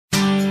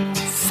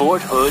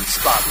Fort Hood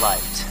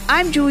Spotlight.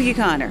 I'm Julia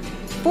Connor.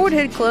 Fort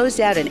Hood closed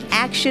out an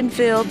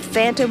action-filled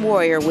Phantom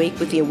Warrior Week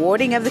with the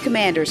awarding of the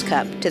Commander's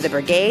Cup to the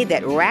brigade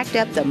that racked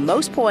up the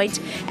most points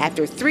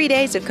after 3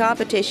 days of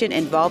competition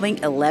involving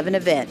 11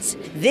 events.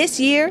 This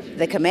year,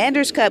 the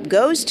Commander's Cup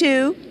goes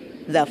to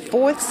the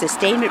 4th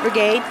Sustainment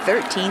Brigade,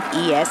 13th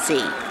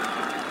ESC.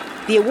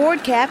 The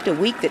award capped a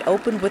week that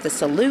opened with a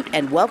salute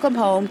and welcome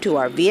home to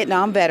our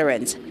Vietnam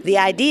veterans. The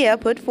idea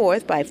put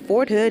forth by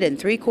Fort Hood and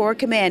 3 Corps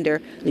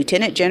Commander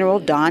Lieutenant General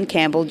Don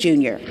Campbell,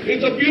 Jr.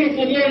 It's a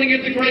beautiful morning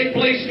at the great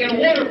place and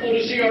wonderful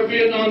to see our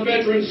Vietnam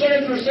veterans,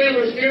 soldiers,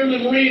 sailors,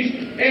 airmen, Marines,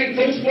 and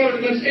Coast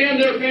Guardsmen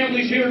and their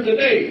families here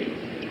today.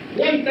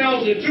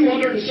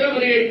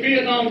 1,278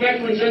 Vietnam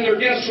veterans and their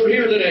guests are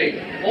here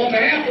today. On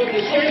behalf of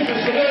the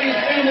soldiers, civilians,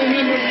 family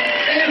members,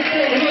 and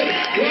Fort Hood,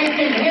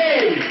 welcome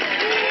home.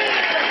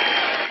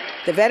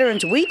 The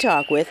veterans we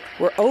talked with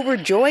were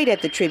overjoyed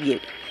at the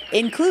tribute,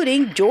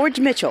 including George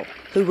Mitchell,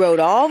 who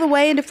rode all the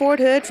way into Fort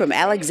Hood from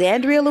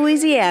Alexandria,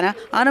 Louisiana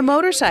on a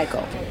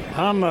motorcycle.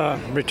 I'm a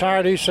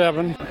retired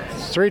E7,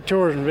 3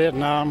 tours in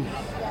Vietnam.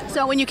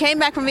 So when you came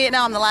back from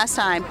Vietnam the last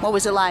time, what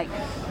was it like?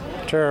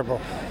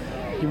 Terrible.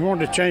 You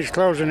wanted to change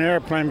clothes in the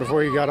airplane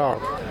before you got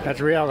off. That's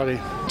reality.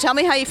 Tell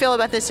me how you feel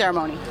about this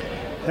ceremony.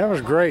 That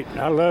was great.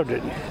 I loved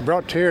it. It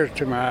brought tears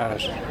to my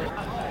eyes.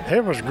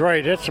 It was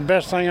great. It's the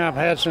best thing I've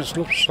had since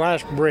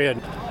sliced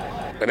bread.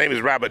 My name is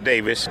Robert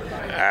Davis.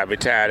 I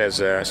retired as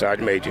a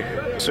Sergeant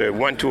Major. Served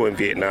 1 tour in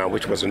Vietnam,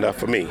 which was enough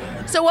for me.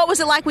 So what was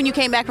it like when you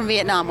came back from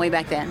Vietnam way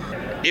back then?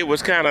 It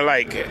was kind of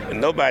like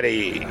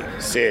nobody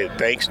said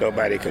thanks,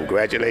 nobody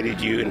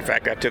congratulated you. In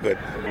fact, I took a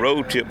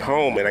road trip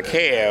home in a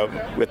cab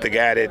with the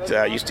guy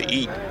that used to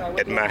eat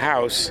at my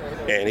house,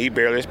 and he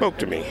barely spoke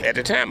to me. At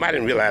the time, I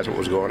didn't realize what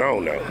was going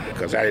on, though,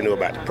 because I didn't know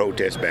about the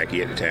protests back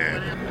here at the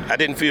time. I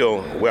didn't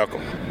feel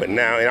welcome. But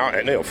now,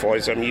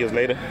 40-something years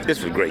later,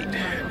 this was great.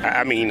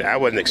 I mean, I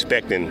wasn't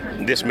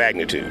expecting this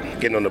magnitude.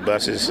 Getting on the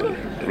buses and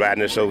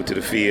riding us over to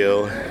the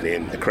field,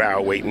 and the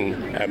crowd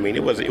waiting. I mean,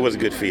 it was a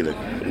good feeling.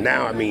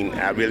 Now,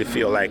 I really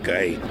feel like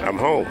I'm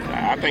home.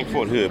 I thank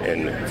Fort Hood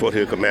and Fort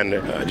Hood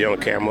Commander General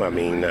Campbell. I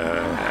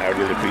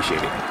really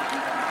appreciate it.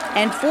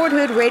 And Fort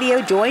Hood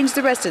Radio joins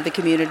the rest of the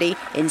community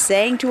in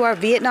saying to our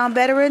Vietnam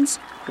veterans,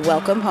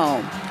 welcome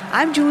home.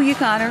 I'm Julia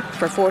Connor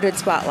for Fort Hood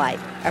Spotlight,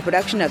 a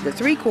production of the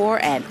 3 Corps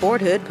and Fort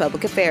Hood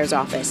Public Affairs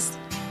Office.